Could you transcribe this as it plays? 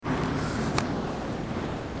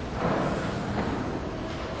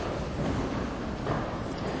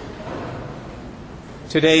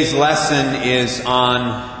Today's lesson is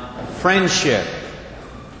on friendship,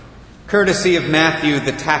 courtesy of Matthew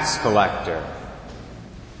the tax collector.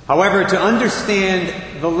 However, to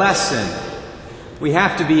understand the lesson, we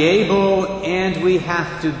have to be able and we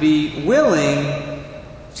have to be willing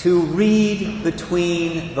to read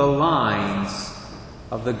between the lines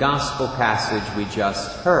of the gospel passage we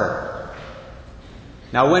just heard.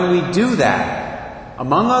 Now, when we do that,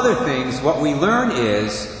 among other things, what we learn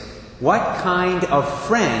is what kind of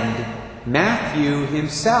friend Matthew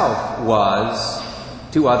himself was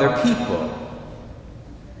to other people.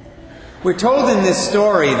 We're told in this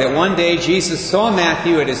story that one day Jesus saw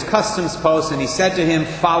Matthew at his customs post and he said to him,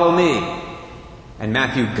 "Follow me." And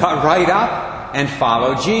Matthew got right up and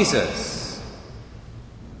followed Jesus.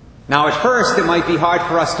 Now at first it might be hard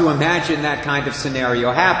for us to imagine that kind of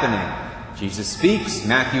scenario happening. Jesus speaks,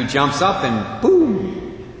 Matthew jumps up and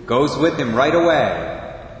boom, goes with him right away.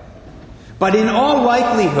 But in all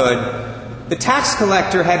likelihood, the tax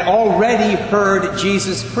collector had already heard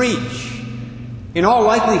Jesus preach. In all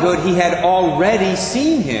likelihood, he had already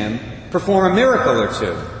seen him perform a miracle or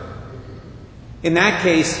two. In that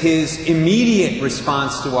case, his immediate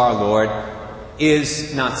response to our Lord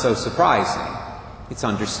is not so surprising. It's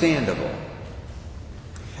understandable.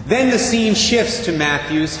 Then the scene shifts to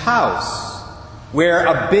Matthew's house, where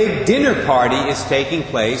a big dinner party is taking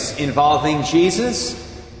place involving Jesus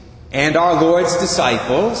and our Lord's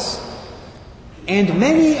disciples, and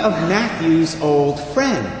many of Matthew's old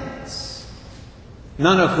friends,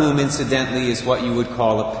 none of whom, incidentally, is what you would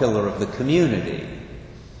call a pillar of the community.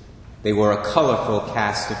 They were a colorful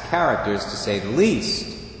cast of characters, to say the least.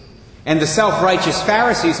 And the self-righteous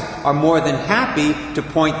Pharisees are more than happy to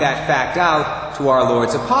point that fact out to our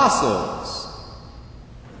Lord's apostles.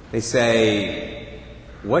 They say,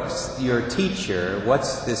 "What's your teacher,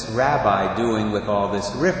 what's this rabbi doing with all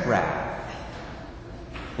this riffraff?"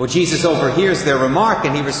 Well, Jesus overhears their remark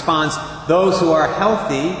and he responds, "Those who are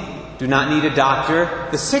healthy do not need a doctor,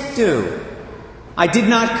 the sick do. I did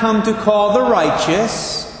not come to call the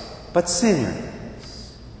righteous, but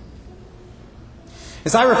sinners."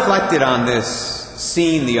 As I reflected on this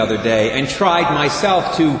scene the other day and tried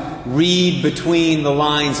myself to read between the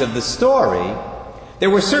lines of the story, there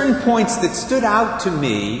were certain points that stood out to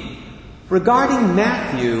me regarding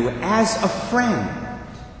Matthew as a friend.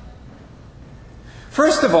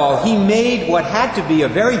 First of all, he made what had to be a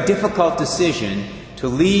very difficult decision to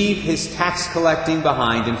leave his tax collecting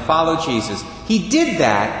behind and follow Jesus. He did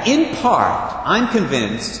that in part, I'm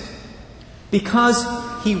convinced, because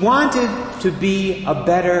he wanted to be a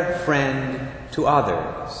better friend to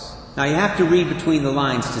others. Now, you have to read between the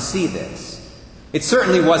lines to see this. It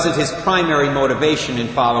certainly wasn't his primary motivation in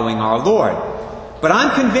following our Lord, but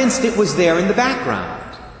I'm convinced it was there in the background.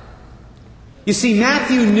 You see,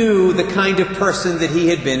 Matthew knew the kind of person that he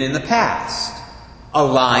had been in the past. A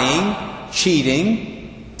lying,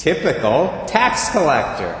 cheating, typical tax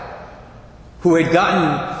collector who had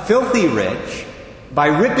gotten filthy rich by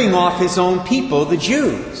ripping off his own people, the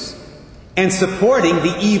Jews, and supporting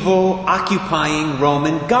the evil, occupying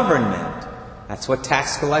Roman government. That's what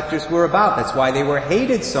tax collectors were about. That's why they were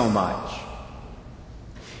hated so much.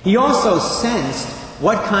 He also sensed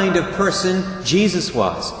what kind of person Jesus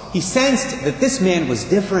was. He sensed that this man was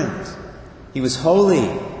different. He was holy,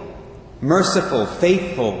 merciful,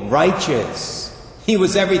 faithful, righteous. He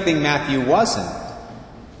was everything Matthew wasn't.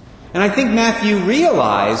 And I think Matthew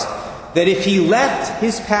realized that if he left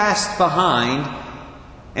his past behind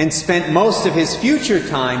and spent most of his future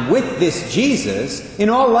time with this Jesus, in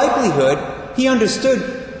all likelihood, he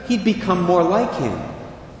understood he'd become more like him.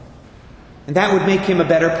 And that would make him a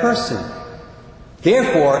better person.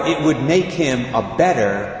 Therefore, it would make him a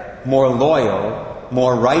better, more loyal,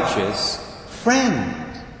 more righteous friend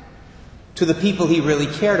to the people he really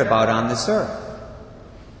cared about on this earth.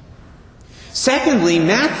 Secondly,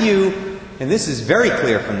 Matthew, and this is very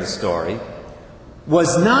clear from the story,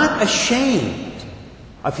 was not ashamed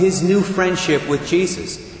of his new friendship with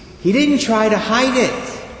Jesus. He didn't try to hide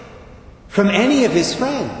it from any of his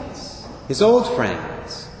friends, his old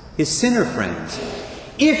friends, his sinner friends.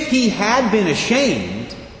 If he had been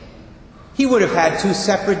ashamed, he would have had two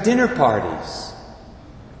separate dinner parties.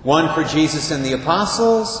 One for Jesus and the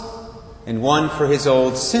apostles, and one for his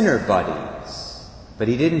old sinner buddies. But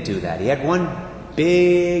he didn't do that. He had one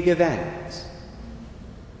big event.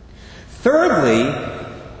 Thirdly,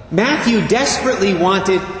 Matthew desperately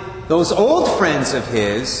wanted those old friends of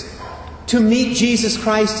his to meet Jesus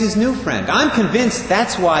Christ, his new friend. I'm convinced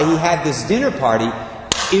that's why he had this dinner party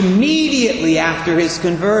immediately after his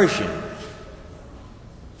conversion.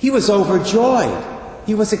 He was overjoyed.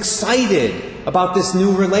 He was excited about this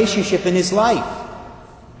new relationship in his life.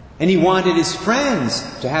 And he wanted his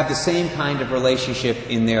friends to have the same kind of relationship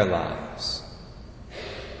in their lives.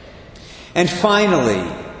 And finally,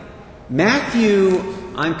 Matthew,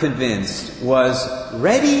 I'm convinced, was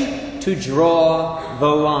ready to draw the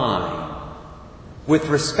line with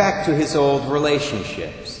respect to his old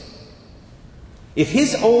relationships. If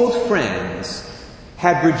his old friends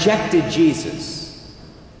had rejected Jesus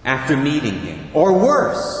after meeting him, or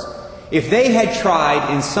worse, if they had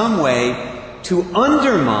tried in some way to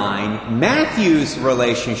undermine Matthew's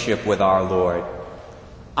relationship with our Lord,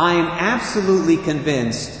 I am absolutely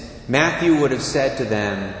convinced Matthew would have said to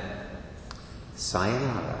them,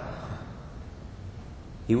 sayonara.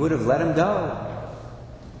 He would have let him go.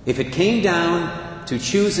 If it came down to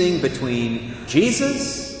choosing between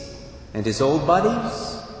Jesus and his old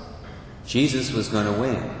buddies, Jesus was going to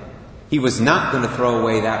win. He was not going to throw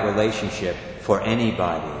away that relationship for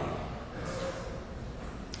anybody.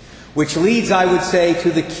 Which leads, I would say,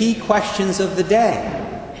 to the key questions of the day.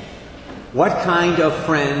 What kind of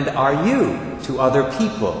friend are you to other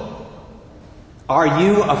people? Are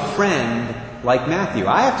you a friend like Matthew?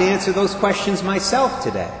 I have to answer those questions myself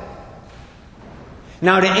today.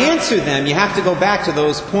 Now, to answer them, you have to go back to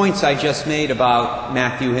those points I just made about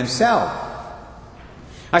Matthew himself.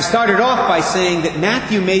 I started off by saying that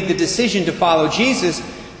Matthew made the decision to follow Jesus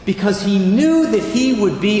because he knew that he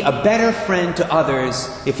would be a better friend to others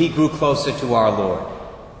if he grew closer to our Lord.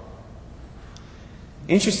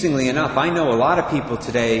 Interestingly enough, I know a lot of people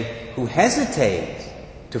today who hesitate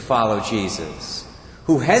to follow Jesus,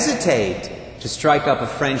 who hesitate to strike up a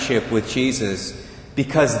friendship with Jesus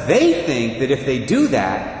because they think that if they do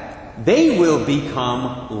that, they will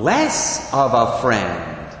become less of a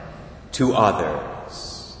friend to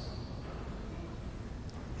others.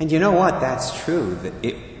 And you know what? That's true.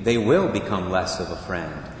 They will become less of a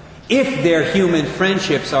friend if their human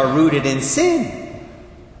friendships are rooted in sin.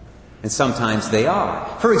 And sometimes they are.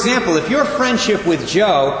 For example, if your friendship with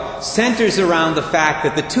Joe centers around the fact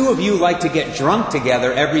that the two of you like to get drunk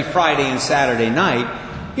together every Friday and Saturday night,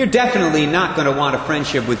 you're definitely not going to want a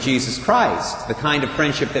friendship with Jesus Christ, the kind of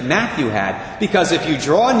friendship that Matthew had. Because if you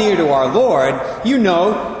draw near to our Lord, you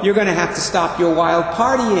know you're going to have to stop your wild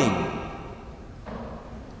partying.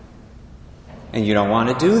 And you don't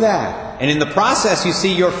want to do that. And in the process, you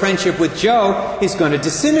see your friendship with Joe is going to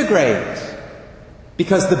disintegrate.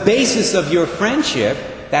 Because the basis of your friendship,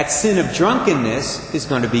 that sin of drunkenness, is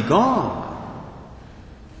going to be gone.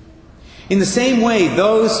 In the same way,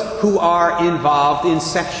 those who are involved in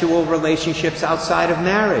sexual relationships outside of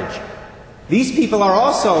marriage, these people are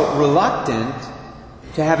also reluctant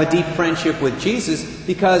to have a deep friendship with Jesus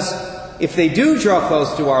because if they do draw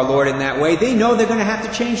close to our Lord in that way, they know they're going to have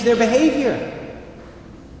to change their behavior.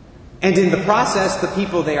 And in the process, the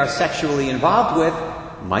people they are sexually involved with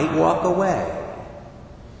might walk away.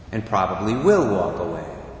 And probably will walk away.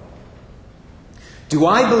 Do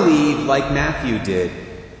I believe, like Matthew did,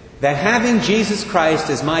 that having Jesus Christ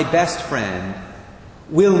as my best friend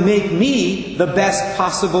will make me the best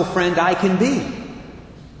possible friend I can be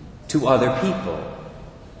to other people?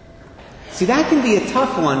 See, that can be a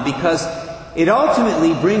tough one because it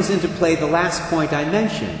ultimately brings into play the last point I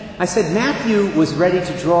mentioned. I said Matthew was ready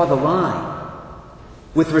to draw the line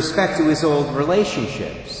with respect to his old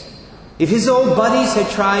relationships. If his old buddies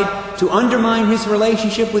had tried to undermine his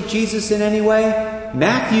relationship with Jesus in any way,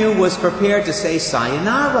 Matthew was prepared to say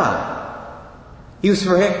sayonara. He was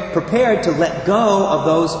prepared to let go of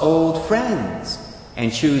those old friends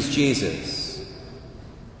and choose Jesus.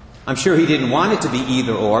 I'm sure he didn't want it to be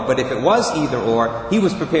either or, but if it was either or, he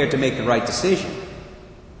was prepared to make the right decision.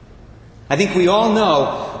 I think we all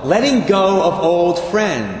know letting go of old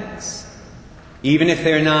friends, even if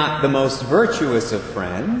they're not the most virtuous of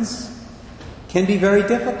friends, can be very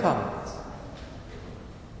difficult.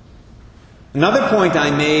 Another point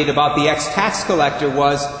I made about the ex-tax collector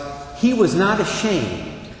was he was not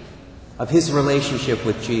ashamed of his relationship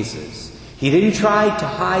with Jesus. He didn't try to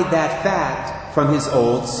hide that fact from his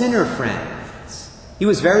old sinner friends. He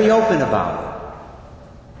was very open about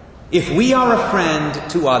it. If we are a friend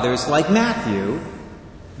to others like Matthew,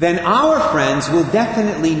 then our friends will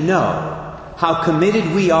definitely know how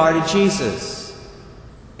committed we are to Jesus.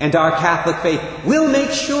 And our Catholic faith will make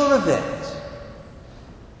sure of it.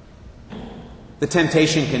 The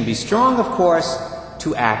temptation can be strong, of course,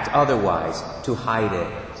 to act otherwise, to hide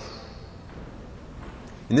it.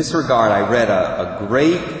 In this regard, I read a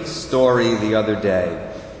great story the other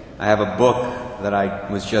day. I have a book that I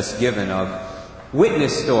was just given of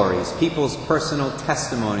witness stories, people's personal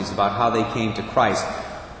testimonies about how they came to Christ.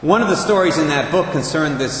 One of the stories in that book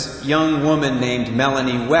concerned this young woman named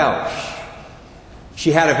Melanie Welsh.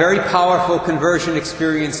 She had a very powerful conversion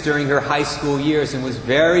experience during her high school years and was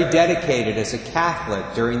very dedicated as a Catholic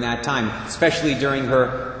during that time, especially during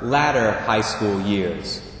her latter high school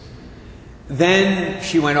years. Then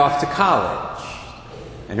she went off to college,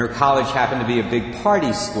 and her college happened to be a big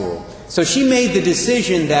party school. So she made the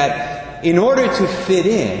decision that in order to fit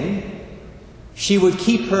in, she would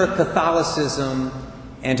keep her Catholicism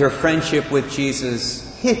and her friendship with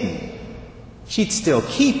Jesus hidden. She'd still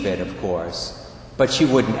keep it, of course, but she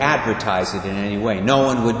wouldn't advertise it in any way. No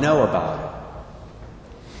one would know about it.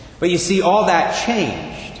 But you see, all that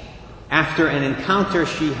changed after an encounter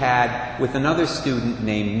she had with another student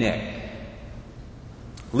named Nick.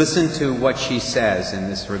 Listen to what she says in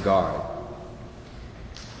this regard.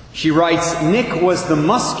 She writes, "Nick was the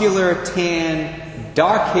muscular, tan,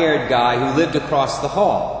 dark-haired guy who lived across the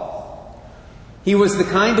hall. He was the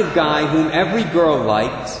kind of guy whom every girl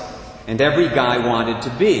liked and every guy wanted to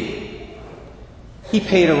be. He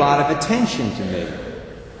paid a lot of attention to me.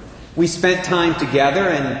 We spent time together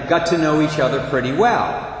and got to know each other pretty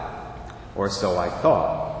well. Or so I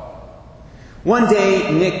thought. One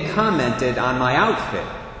day, Nick commented on my outfit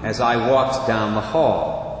as I walked down the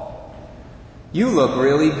hall. 'You look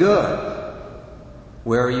really good.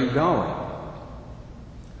 Where are you going?'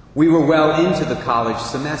 We were well into the college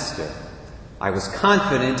semester. I was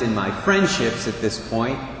confident in my friendships at this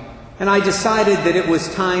point, and I decided that it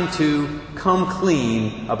was time to come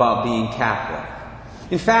clean about being Catholic.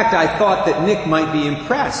 In fact, I thought that Nick might be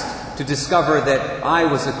impressed to discover that I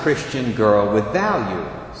was a Christian girl with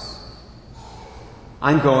values.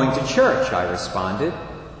 'I'm going to church,' I responded,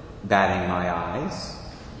 batting my eyes.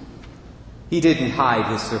 He didn't hide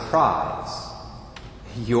his surprise.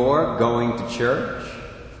 'You're going to church?'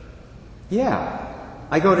 'Yeah,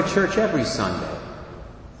 I go to church every Sunday.'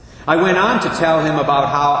 I went on to tell him about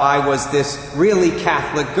how I was this really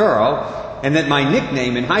Catholic girl and that my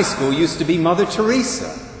nickname in high school used to be Mother Teresa.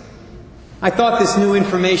 I thought this new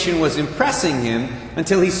information was impressing him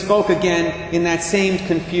until he spoke again in that same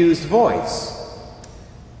confused voice.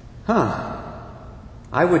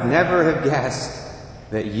 I would never have guessed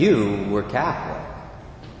that you were Catholic."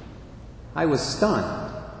 I was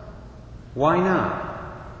stunned. "Why not?"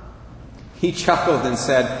 He chuckled and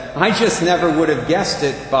said, "I just never would have guessed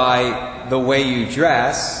it by the way you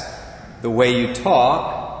dress, the way you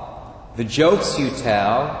talk, the jokes you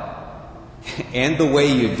tell, and the way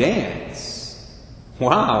you dance.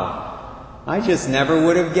 Wow, I just never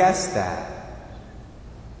would have guessed that."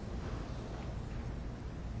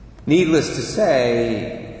 Needless to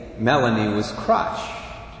say, Melanie was crushed.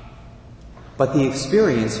 But the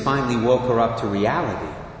experience finally woke her up to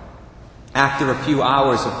reality. After a few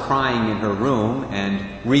hours of crying in her room and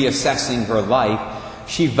reassessing her life,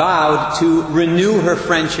 she vowed to renew her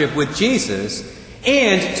friendship with Jesus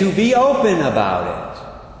and to be open about it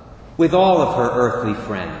with all of her earthly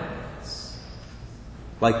friends,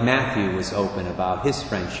 like Matthew was open about his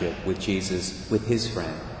friendship with Jesus with his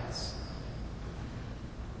friends.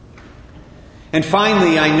 And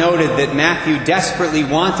finally, I noted that Matthew desperately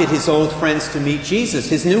wanted his old friends to meet Jesus,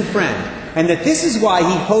 his new friend, and that this is why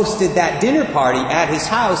he hosted that dinner party at his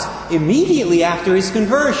house immediately after his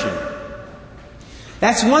conversion.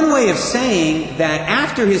 That's one way of saying that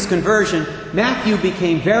after his conversion, Matthew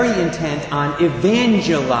became very intent on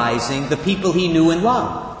evangelizing the people he knew and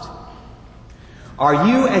loved. Are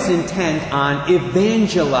you as intent on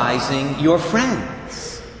evangelizing your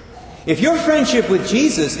friends? If your friendship with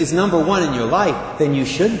Jesus is number one in your life, then you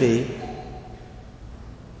should be.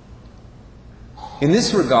 In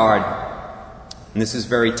this regard, and this is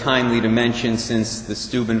very timely to mention since the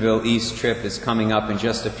Steubenville East trip is coming up in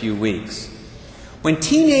just a few weeks, when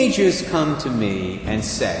teenagers come to me and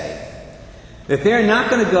say that they're not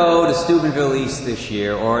going to go to Steubenville East this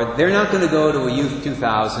year, or they're not going to go to a Youth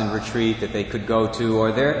 2000 retreat that they could go to,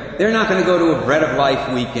 or they're not going to go to a Bread of Life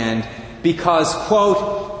weekend because,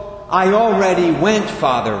 quote, "I already went,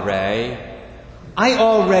 Father Ray. I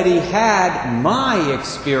already had my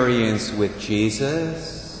experience with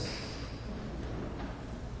Jesus."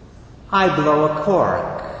 I blow a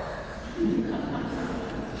cork.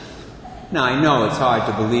 Now, I know it's hard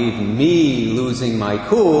to believe me losing my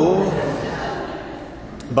cool,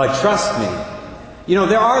 but trust me,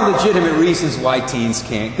 there are legitimate reasons why teens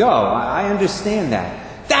can't go. I understand that.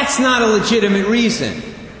 That's not a legitimate reason.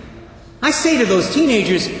 I say to those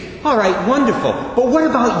teenagers, all right, wonderful, but what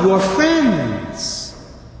about your friends?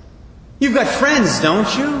 You've got friends,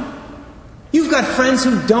 don't you? You've got friends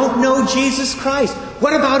who don't know Jesus Christ.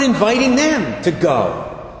 What about inviting them to go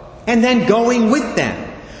and then going with them?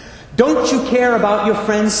 Don't you care about your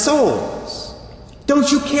friends' souls?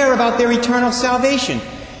 Don't you care about their eternal salvation?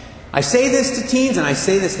 I say this to teens and I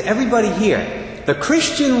say this to everybody here. The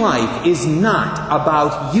Christian life is not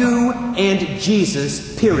about you and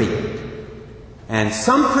Jesus, period. And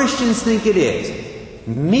some Christians think it is.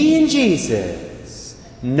 Me and Jesus.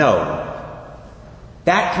 No.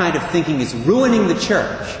 That kind of thinking is ruining the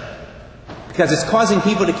church because it's causing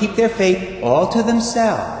people to keep their faith all to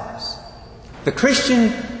themselves. The Christian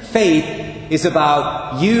faith is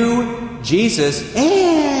about you, Jesus,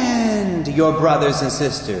 and your brothers and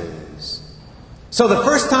sisters. So the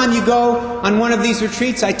first time you go on one of these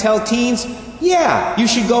retreats, I tell teens, yeah, you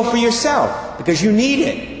should go for yourself because you need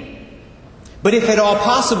it. But if at all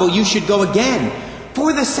possible, you should go again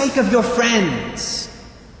for the sake of your friends,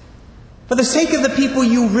 for the sake of the people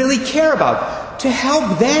you really care about, to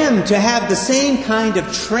help them to have the same kind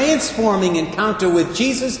of transforming encounter with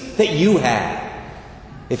Jesus that you had.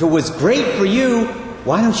 If it was great for you,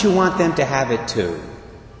 why don't you want them to have it too?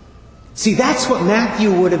 See, that's what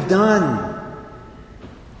Matthew would have done.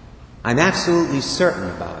 I'm absolutely certain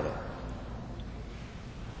about it.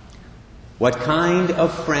 What kind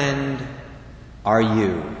of friend are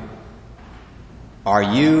you? Are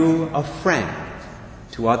you a friend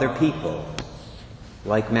to other people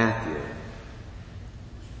like Matthew?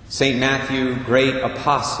 St. Matthew, great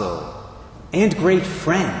apostle and great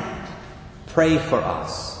friend, pray for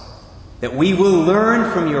us that we will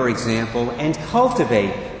learn from your example and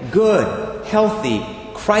cultivate good, healthy,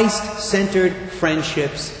 Christ-centered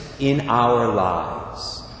friendships in our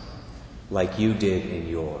lives like you did in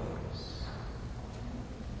yours.